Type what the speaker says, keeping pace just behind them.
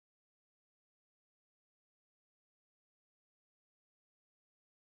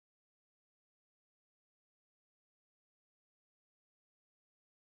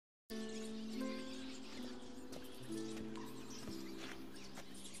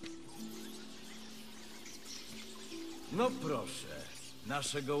No proszę,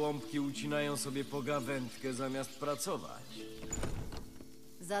 nasze gołąbki ucinają sobie pogawędkę zamiast pracować.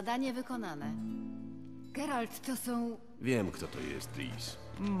 Zadanie wykonane. Geralt, to są... Wiem, kto to jest, Tris.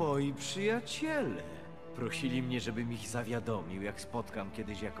 Moi przyjaciele. Prosili mnie, żebym ich zawiadomił, jak spotkam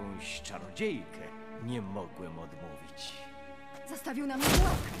kiedyś jakąś czarodziejkę. Nie mogłem odmówić. Zastawił na mnie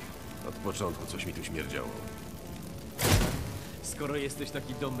pułapkę. Od początku coś mi tu śmierdziało. Skoro jesteś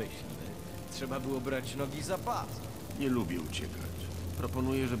taki domyślny, trzeba było brać nogi za pas. Nie lubię uciekać.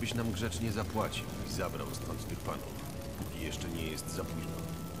 Proponuję, żebyś nam grzecznie zapłacił i zabrał stąd tych panów, póki jeszcze nie jest za późno.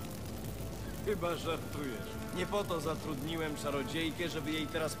 Chyba żartujesz. Nie po to zatrudniłem czarodziejkę, żeby jej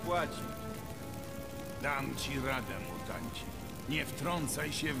teraz płacić. Dam ci radę, mutanci. Nie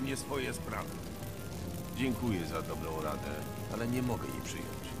wtrącaj się w nie swoje sprawy. Dziękuję za dobrą radę, ale nie mogę jej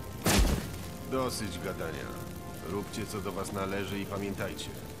przyjąć. Dosyć gadania. Róbcie, co do was należy i pamiętajcie,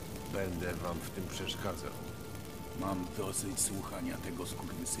 będę wam w tym przeszkadzał. Mam dosyć słuchania tego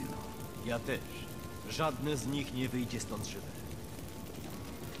skurwysyna. Ja też. Żadne z nich nie wyjdzie stąd żywe.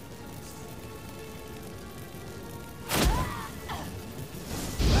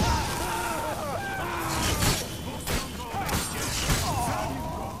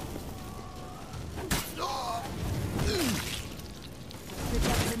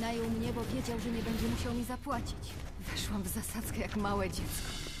 Wynajął mnie, bo wiedział, że nie będzie musiał mi zapłacić. Weszłam w zasadzkę jak małe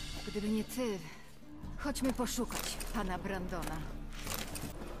dziecko. Gdyby nie ty... Chodźmy poszukać pana Brandona.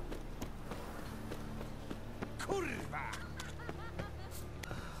 Kurwa!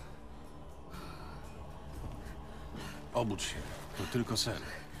 Obudź się. To tylko sen.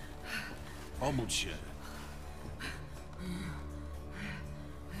 Obudź się.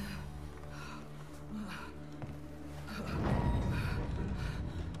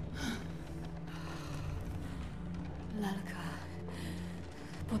 Lalka.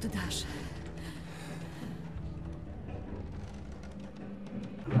 Poddasze.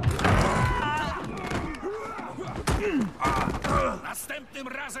 Następnym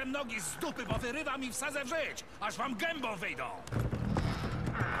razem nogi z dupy, bo wyrywam i wsadzę w żyć, aż wam gębą wyjdą!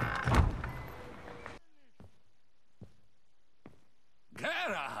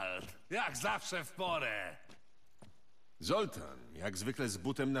 Geralt! Jak zawsze w porę! Zoltan, jak zwykle z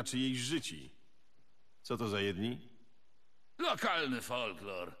butem na czyjejś życi. Co to za jedni? Lokalny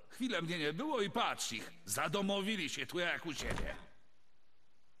folklor. Chwilę mnie nie było i patrz ich. Zadomowili się tu jak u siebie.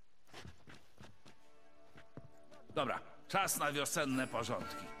 Dobra, czas na wiosenne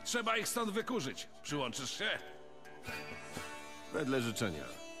porządki. Trzeba ich stąd wykurzyć. Przyłączysz się? Wedle życzenia.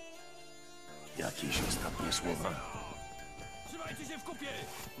 Jakieś ostatnie słowa? Trzymajcie się w kupie!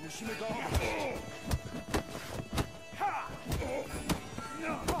 Musimy go...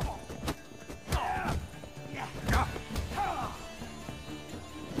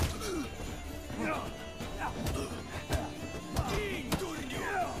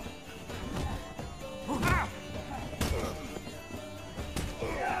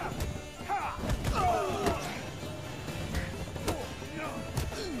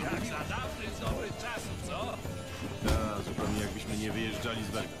 Jak za dawnych dobrych czasów, co? Tak, zupełnie jakbyśmy nie wyjeżdżali z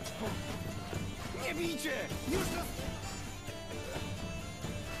Velen. Nie bijcie! Już nas...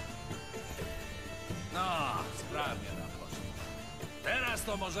 No, sprawnie nam poszło. Teraz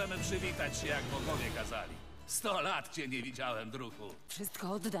to możemy przywitać się jak bogowie kazali. 100 lat cię nie widziałem, druhu.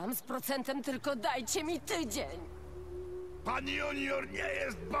 Wszystko oddam z procentem, tylko dajcie mi tydzień. Pan Junior nie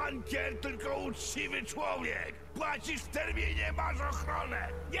jest bankier, tylko uczciwy człowiek. Płacisz w terminie, masz ochronę.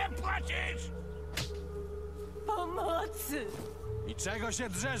 Nie płacisz! Pomocy! I czego się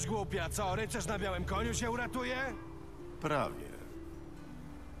drzesz, głupia? Co, rycerz na białym koniu się uratuje? Prawie.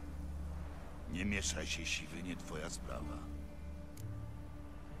 Nie mieszaj się, siwy, nie twoja sprawa.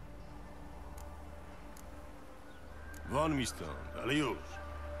 Won mi stąd, ale już.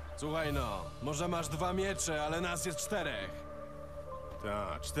 Słuchaj no, może masz 2 miecze, ale nas jest 4.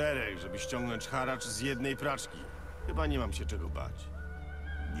 Ta, 4, żeby ściągnąć haracz z jednej praczki. Chyba nie mam się czego bać.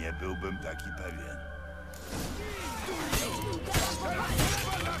 Nie byłbym taki pewien.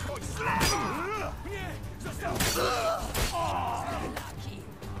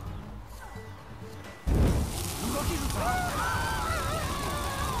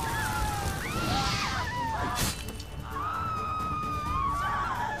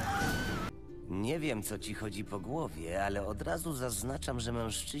 Nie wiem, co ci chodzi po głowie, ale od razu zaznaczam, że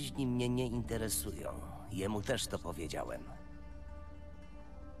mężczyźni mnie nie interesują. Jemu też to powiedziałem.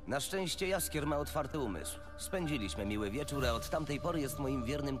 Na szczęście Jaskier ma otwarty umysł. Spędziliśmy miły wieczór, a od tamtej pory jest moim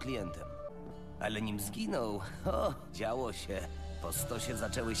wiernym klientem. Ale nim zginął, działo się. Po stosie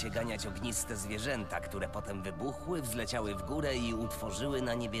zaczęły się ganiać ogniste zwierzęta, które potem wybuchły, wzleciały w górę i utworzyły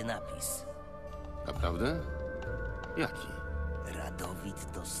na niebie napis. Naprawdę? Jaki?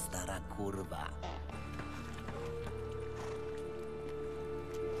 Radowid to stara kurwa.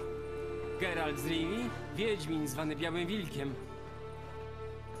 Geralt z Rivii? Wiedźmin zwany Białym Wilkiem.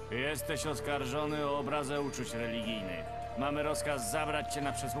 Jesteś oskarżony o obrazę uczuć religijnych. Mamy rozkaz zabrać cię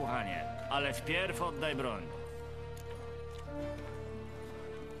na przesłuchanie, ale wpierw oddaj broń.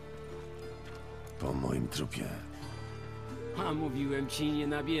 Po moim trupie. A mówiłem ci, nie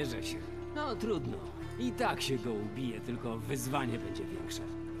nabierze się. No trudno. I tak się go ubije, tylko wyzwanie będzie większe.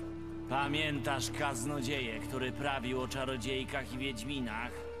 Pamiętasz kaznodzieję, który prawił o czarodziejkach i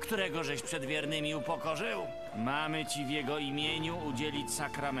wiedźminach, którego żeś przed wiernymi upokorzył? Mamy ci w jego imieniu udzielić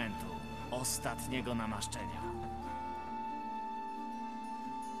sakramentu, ostatniego namaszczenia.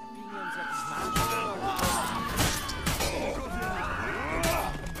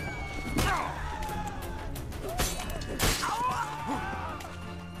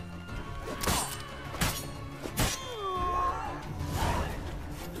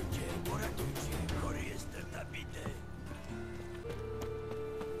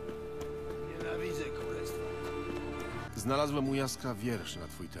 Znalazłem u Jaska wiersz na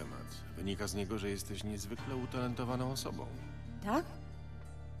twój temat. Wynika z niego, że jesteś niezwykle utalentowaną osobą. Tak?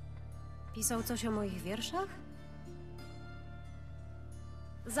 Pisał coś o moich wierszach?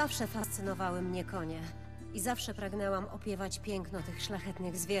 Zawsze fascynowały mnie konie. I zawsze pragnęłam opiewać piękno tych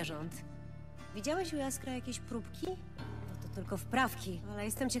szlachetnych zwierząt. Widziałeś u Jaskra jakieś próbki? No to tylko wprawki, ale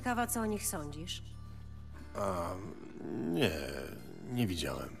jestem ciekawa, co o nich sądzisz. Nie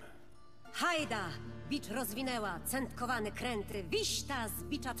widziałem. Hajda! Bicz rozwinęła, centkowany kręty, wiśta z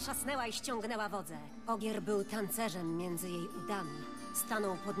bicza trzasnęła i ściągnęła wodze. Ogier był tancerzem między jej udami.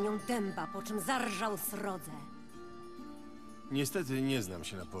 Stanął pod nią dęba, po czym zarżał srodze. Niestety nie znam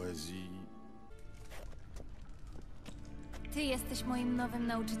się na poezji. Ty jesteś moim nowym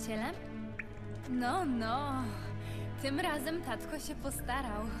nauczycielem? No, no. Tym razem tatko się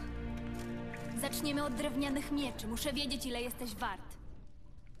postarał. Zaczniemy od drewnianych mieczy. Muszę wiedzieć, ile jesteś wart.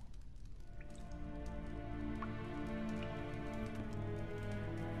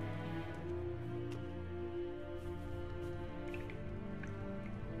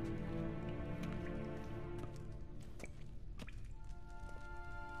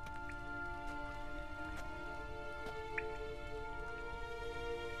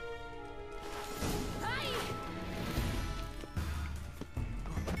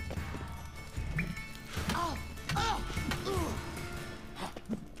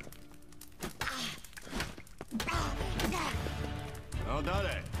 No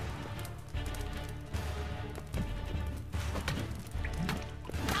dalej!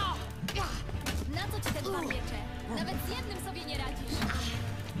 Na co ci te dwa miecze? Nawet z jednym sobie nie radzisz.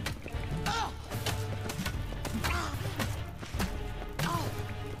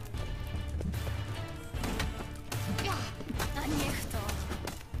 A niech to.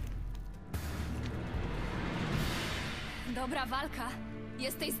 Dobra walka.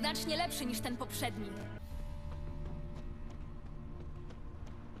 Jesteś znacznie lepszy niż ten poprzedni.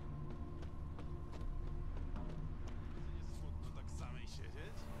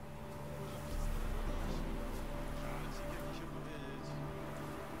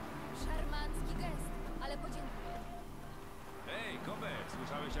 Szarmancki gest, ale podziękuję. Hej, Kobek,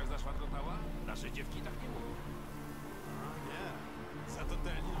 słyszałeś jak zaszła tała? Nasze dziewki tak nie mówią. Nie, za to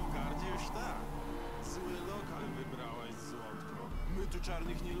ten w gardzie już tak. Zły lokal wybrałaś, złotko. My tu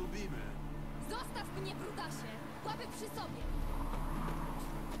czarnych nie lubimy. Zostaw mnie, brudasie! Łapy przy sobie!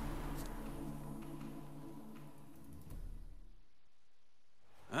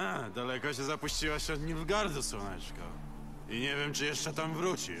 Daleko się zapuściłaś od Nilfgaardu, słoneczko. I nie wiem, czy jeszcze tam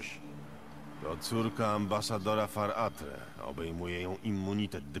wrócisz. To córka ambasadora Far Atre. Obejmuje ją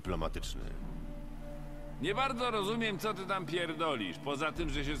immunitet dyplomatyczny. Nie bardzo rozumiem, co ty tam pierdolisz, poza tym,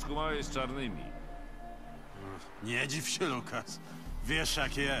 że się skumałeś z czarnymi. Nie dziw się, Lukas. Wiesz,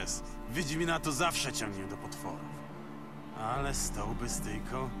 jak jest. Wiedźmina to zawsze ciągnie do potworów. Ale z tą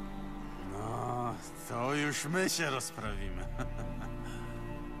bestyjką... No, to już my się rozprawimy.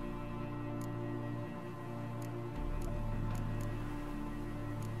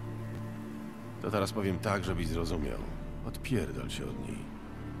 To teraz powiem tak, żebyś zrozumiał. Odpierdol się od niej.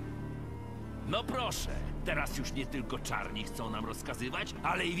 No proszę, teraz już nie tylko czarni chcą nam rozkazywać,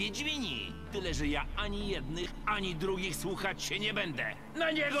 ale i wiedźmini. Tyle, że ja ani jednych, ani drugich słuchać się nie będę.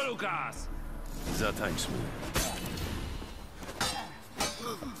 Na niego, Lukas! Zatańczmy.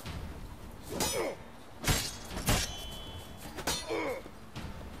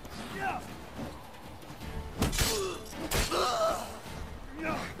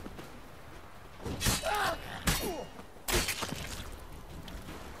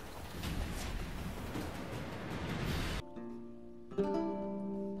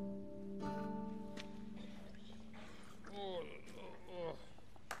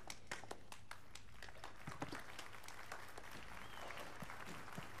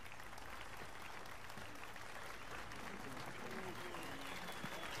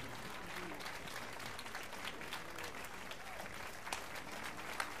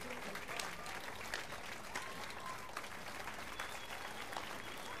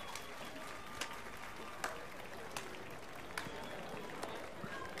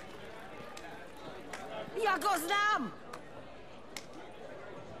 go znam!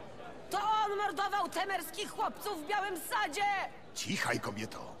 To on mordował temerskich chłopców w Białym Sadzie! Cichaj,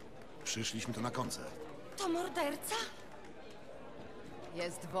 kobieto. Przyszliśmy tu na koncert. To morderca?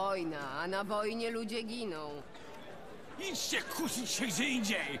 Jest wojna, a na wojnie ludzie giną. Idźcie kusić się gdzie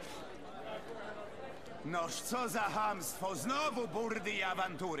indziej! Noż co za chamstwo, znowu burdy i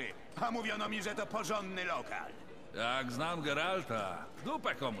awantury. A mówiono mi, że to porządny lokal. Jak znam Geralta,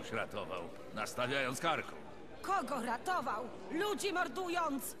 dupę komuś ratował, nastawiając karku. Kogo ratował? Ludzi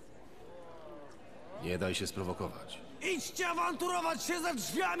mordując! Nie daj się sprowokować. Idźcie awanturować się za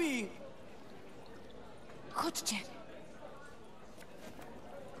drzwiami! Chodźcie.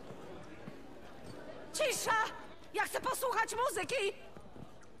 Cisza! Ja chcę posłuchać muzyki!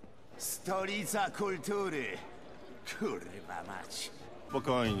 Stolica kultury. Kurwa mać.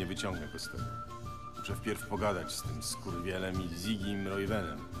 Spokojnie, wyciągnę go z tego. Muszę wpierw pogadać z tym skurwielem i Dzigim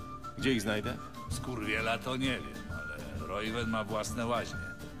Royvenem. Gdzie ich znajdę? Skurwiela to nie wiem, ale Royven ma własne łaźnie.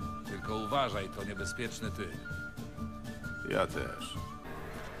 Tylko uważaj, to niebezpieczny typ. Ja też.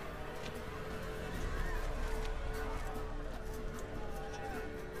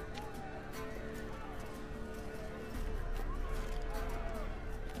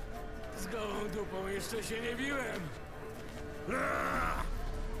 Z gołą dupą jeszcze się nie biłem.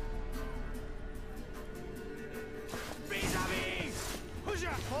 Vis-a-vis!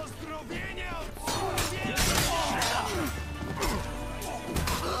 Pozdrowienie od śmierć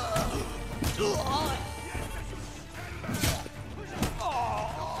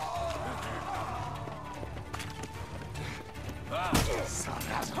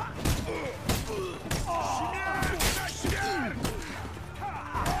na śmierć!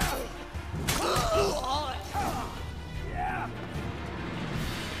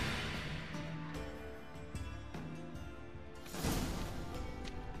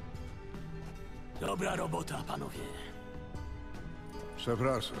 Dobra robota, panowie.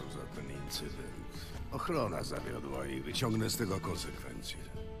 Przepraszam za ten incydent. Ochrona zawiodła i wyciągnę z tego konsekwencje.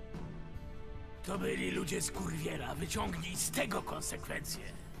 To byli ludzie z kurwiela, wyciągnij z tego konsekwencje.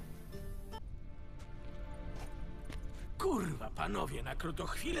 Kurwa, panowie, na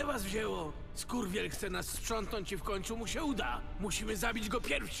krotochwilę was wzięło. Skurwiel chce nas sprzątnąć i w końcu mu się uda. Musimy zabić go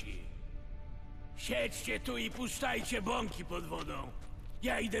pierwsi. Siedźcie tu i puszczajcie bąki pod wodą.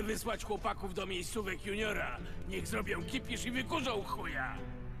 Ja idę wysłać chłopaków do miejscówek juniora. Niech zrobią kipisz i wykurzą chuja.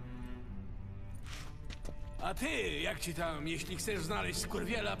 A ty, jak ci tam, jeśli chcesz znaleźć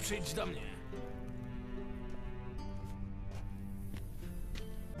skurwiela, przyjdź do mnie.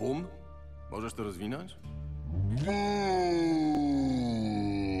 Bum? Możesz to rozwinąć?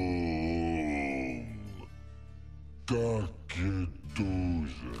 Takie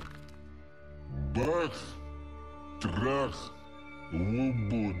duże. Bach, trach,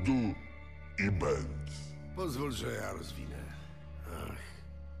 łubudu i bęc. Pozwól, że ja rozwinę. Ach.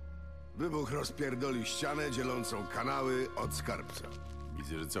 Wybuch rozpierdolił ścianę dzielącą kanały od skarbca.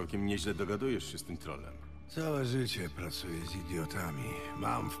 Widzę, że całkiem nieźle dogadujesz się z tym trolem. Całe życie pracuję z idiotami.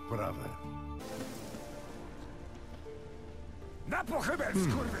 Mam wprawę. Na pochybel,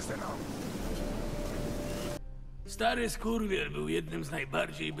 skurwysynu! Stary skurwiel był jednym z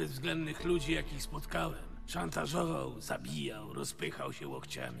najbardziej bezwzględnych ludzi, jakich spotkałem. Szantażował, zabijał, rozpychał się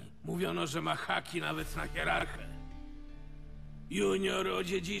łokciami. Mówiono, że ma haki nawet na hierarchę. Junior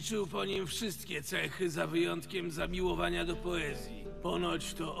odziedziczył po nim wszystkie cechy, za wyjątkiem zamiłowania do poezji.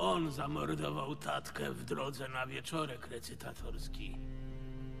 Ponoć to on zamordował tatkę w drodze na wieczorek recytatorski.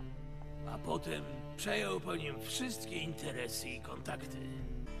 A potem przejął po nim wszystkie interesy i kontakty.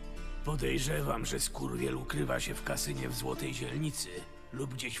 Podejrzewam, że skurwiel ukrywa się w kasynie w Złotej Zielnicy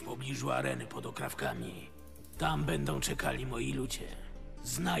lub gdzieś w pobliżu areny pod Okrawkami. Tam będą czekali moi ludzie.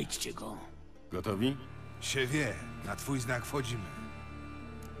 Znajdźcie go. Gotowi? Się wie, na twój znak wchodzimy.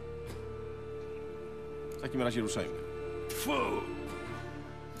 W takim razie ruszajmy. Tfu!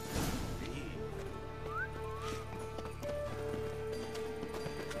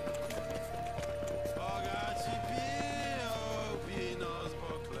 Bogaci piją wino z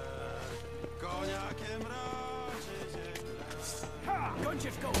bokle, koniakiem raczy się gra. Ha!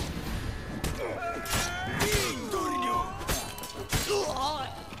 Końcie w koło! Durniu!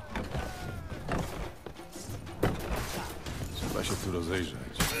 Trzeba się tu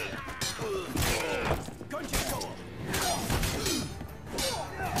rozejrzeć. Końcie w koło!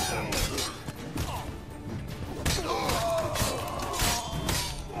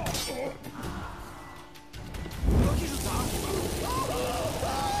 Nogi rzuca!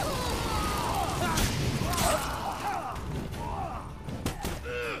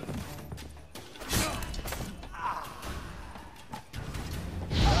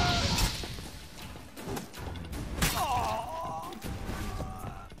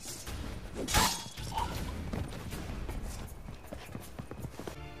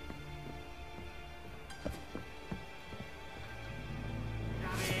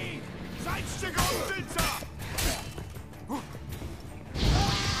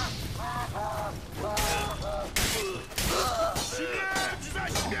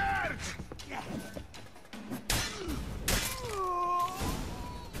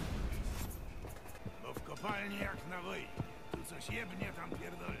 ktoś jebnie tam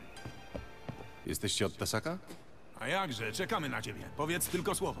pierdolnie. Jesteście od Tasaka? A jakże, czekamy na ciebie. Powiedz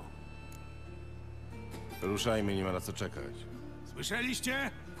tylko słowo. Ruszajmy, nie ma na co czekać.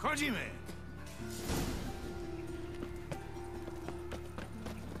 Słyszeliście? Wchodzimy!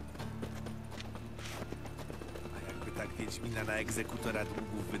 A jakby tak Wiedźmina na egzekutora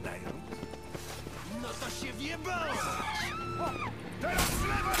długów wydają? No to się wjebało! Teraz z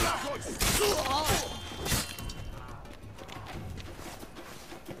lewa zachodź!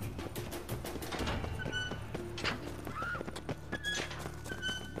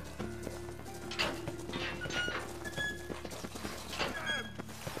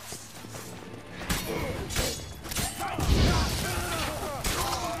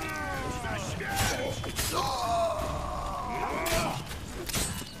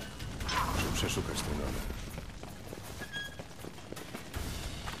 Przeszukać tę nogę.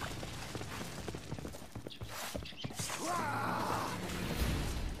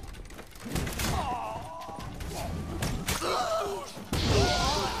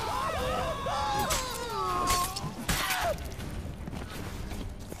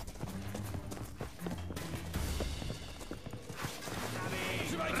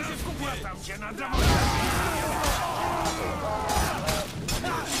 Trzymajcie się w kupie! Tam cię na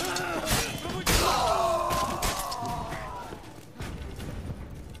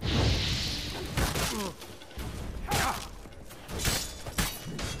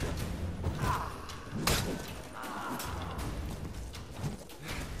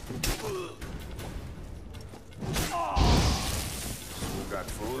Sługa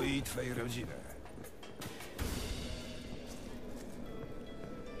twój i twej rodziny.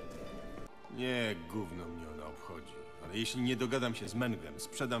 Nie, gówno mnie ona obchodzi. Ale jeśli nie dogadam się z Mengem,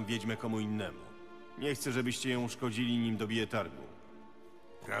 sprzedam wiedźmę komu innemu. Nie chcę, żebyście ją uszkodzili, nim dobiję targu.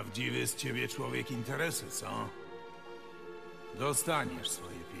 Prawdziwy z ciebie człowiek interesu, co? Dostaniesz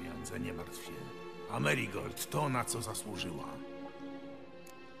swoje pieniądze, nie martw się. A Marigold to, na co zasłużyła.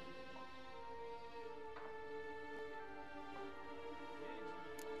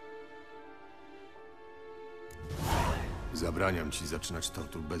 Zabraniam ci zaczynać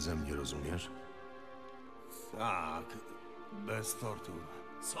tortur beze mnie, rozumiesz? Tak, bez tortur.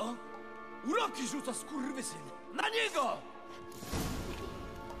 Co? Uroki rzuca skurwysyn! Na niego!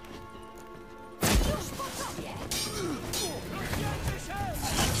 Już po tobie!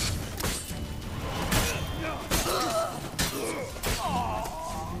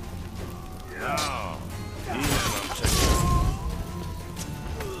 No, ile mam czekać?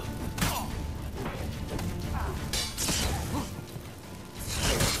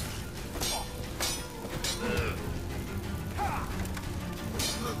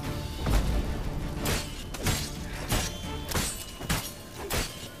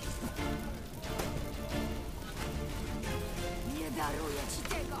 Nie daruję ci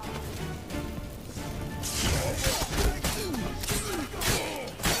tego!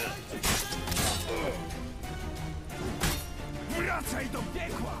 Wracaj do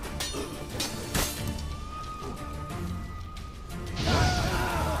piekła!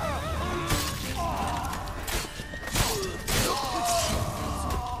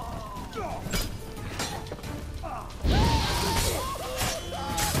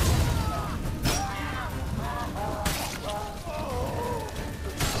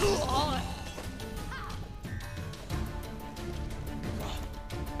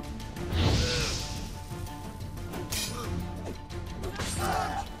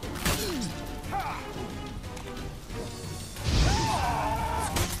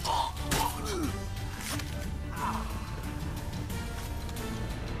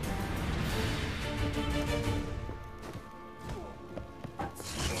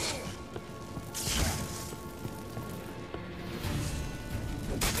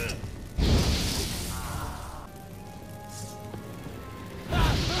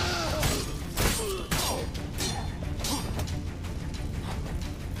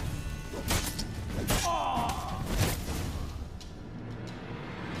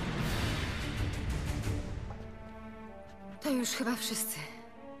 To już chyba wszyscy.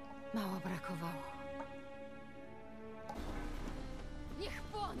 Mało brakowało. Niech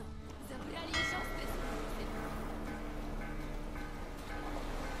płoną! Zabrali mi siostry.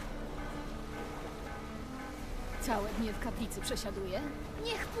 Całe dnie w kaplicy przesiaduje?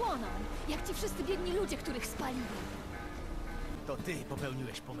 Niech płoną! Jak ci wszyscy biedni ludzie, których spalili. To ty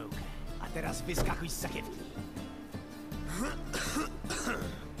popełniłeś pomyłkę. A teraz wyskakuj z sakiewki.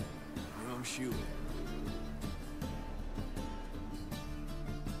 Nie mam siły.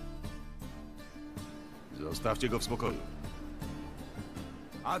 Zostawcie go w spokoju.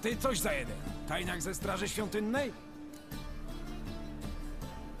 A ty coś za jeden. Tajniak ze Straży Świątynnej?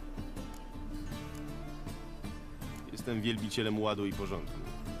 Jestem wielbicielem ładu i porządku.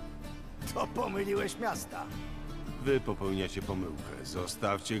 To pomyliłeś miasta. Wy popełniacie pomyłkę.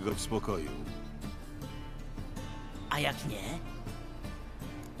 Zostawcie go w spokoju. A jak nie?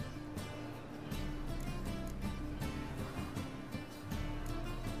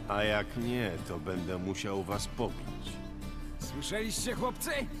 A jak nie, to będę musiał was pobić. Słyszeliście,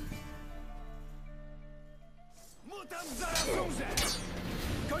 chłopcy? Mutant zaraz umrze!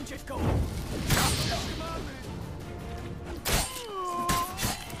 Kończę w koło!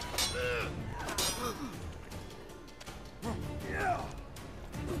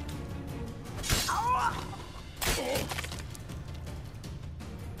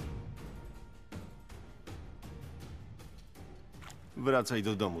 Wracaj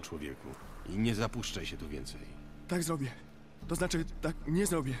do domu, człowieku. I nie zapuszczaj się tu więcej. Tak zrobię. To znaczy, tak nie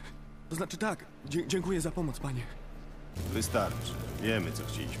zrobię. To znaczy tak. Dziękuję za pomoc, panie. Wystarczy. Wiemy, co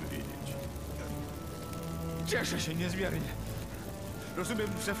chcieliśmy wiedzieć. Cieszę się niezmiernie. Rozumiem,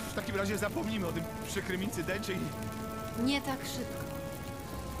 że w takim razie zapomnimy o tym przykrym incydencie i... Nie tak szybko.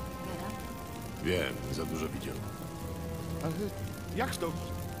 Geralt? Wiem, za dużo widział. Ale jak to?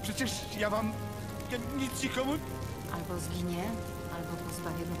 Przecież ja nic nikomu... Albo zginie, albo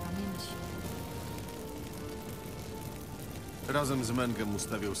pozbawię go pamięci. Razem z Mengem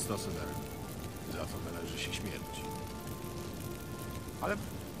ustawiał stosy na Rivii. Za to należy się śmierć. Ale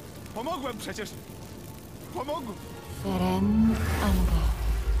pomogłem przecież! Pomogłem! Fenomenalna.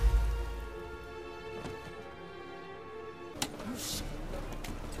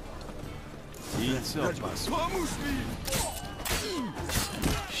 I co, pas? Pomóż mi!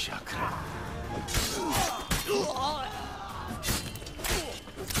 Siakra.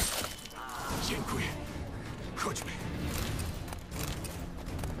 Dziękuję. Chodźmy.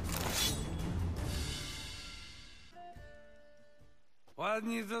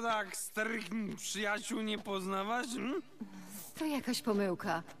 Ładnie to tak starych przyjaciół nie poznawać, To jakaś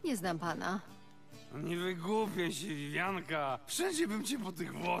pomyłka. Nie znam pana. No nie wygłupię się, Vivianka. Wszędzie bym cię po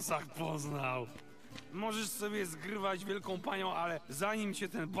tych włosach poznał. Możesz sobie zgrywać wielką panią, ale zanim cię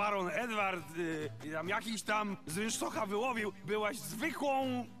ten baron Edward, tam jakiś tam z rynsztocha wyłowił, byłaś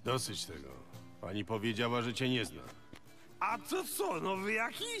zwykłą... Dosyć tego. Pani powiedziała, że cię nie zna. A to co, nowy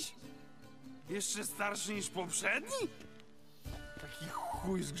jakiś? Jeszcze starszy niż poprzedni? Taki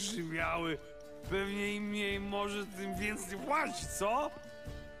chuj zgrzybiały. Pewnie im mniej może, tym więcej płaci, co?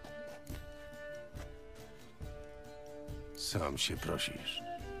 Sam się prosisz.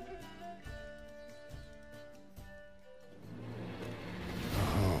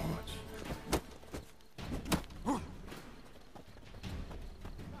 Chodź.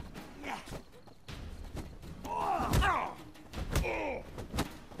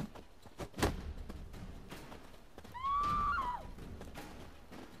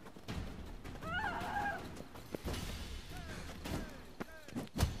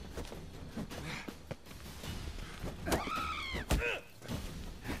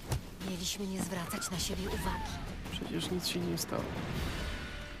 Mieliśmy nie zwracać na siebie uwagi. Przecież nic się nie stało.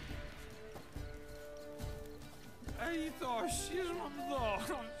 Ej, dość, już mam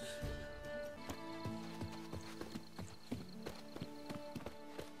dość.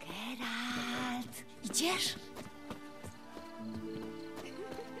 Geralt! Idziesz?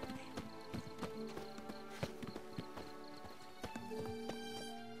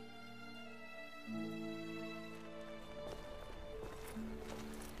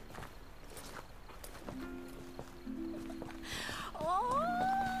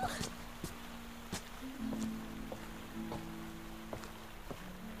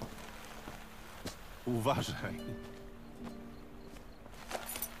 Uważaj.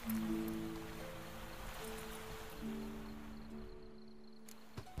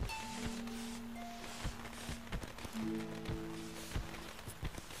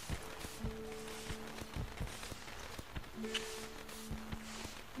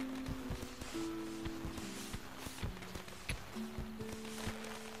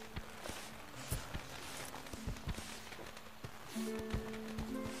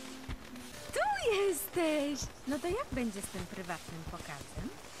 Jesteś! No to jak będzie z tym prywatnym pokazem?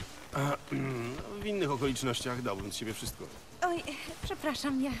 W innych okolicznościach dałbym z siebie wszystko. Oj,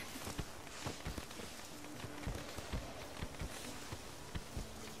 przepraszam, ja...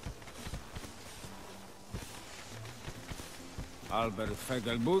 Albert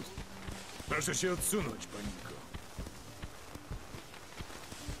Fegelbut? Proszę się odsunąć, paninko.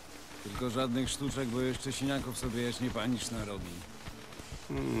 Tylko żadnych sztuczek, bo jeszcze siniaków sobie jaśnie panicz narobi.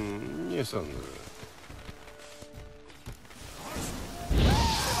 Nie sądzę.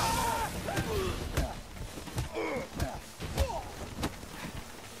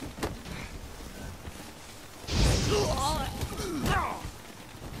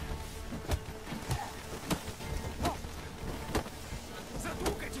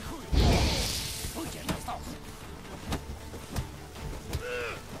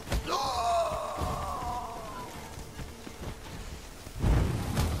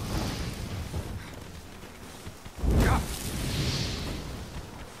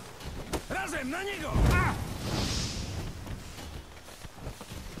 mieczem, na niego!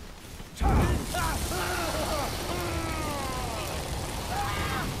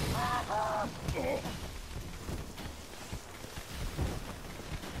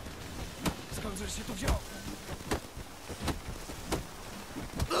 Skąd żeś się tu wziął?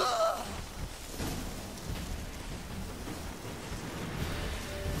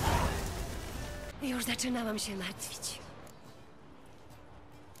 Już zaczynałam się martwić.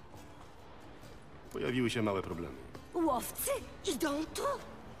 Pojawiły się małe problemy. Łowcy? Idą tu?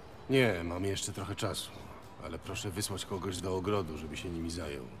 Nie, mam jeszcze trochę czasu. Ale proszę wysłać kogoś do ogrodu, żeby się nimi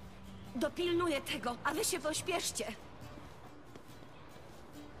zajął. Dopilnuję tego, a wy się pośpieszcie.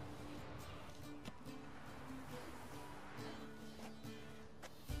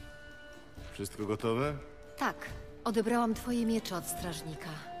 Wszystko gotowe? Tak. Odebrałam twoje miecze od strażnika,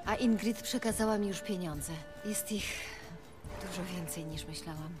 a Ingrid przekazała mi już pieniądze. Jest ich dużo więcej niż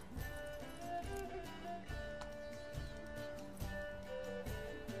myślałam.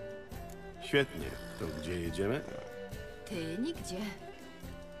 Świetnie. To gdzie jedziemy? Ty nigdzie.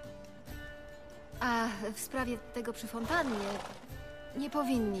 A w sprawie tego przy fontannie nie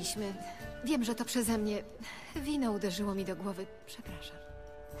powinniśmy. Wiem, że to przeze mnie. Wino uderzyło mi do głowy. Przepraszam.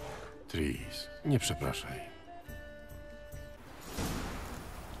 Tris, nie przepraszaj.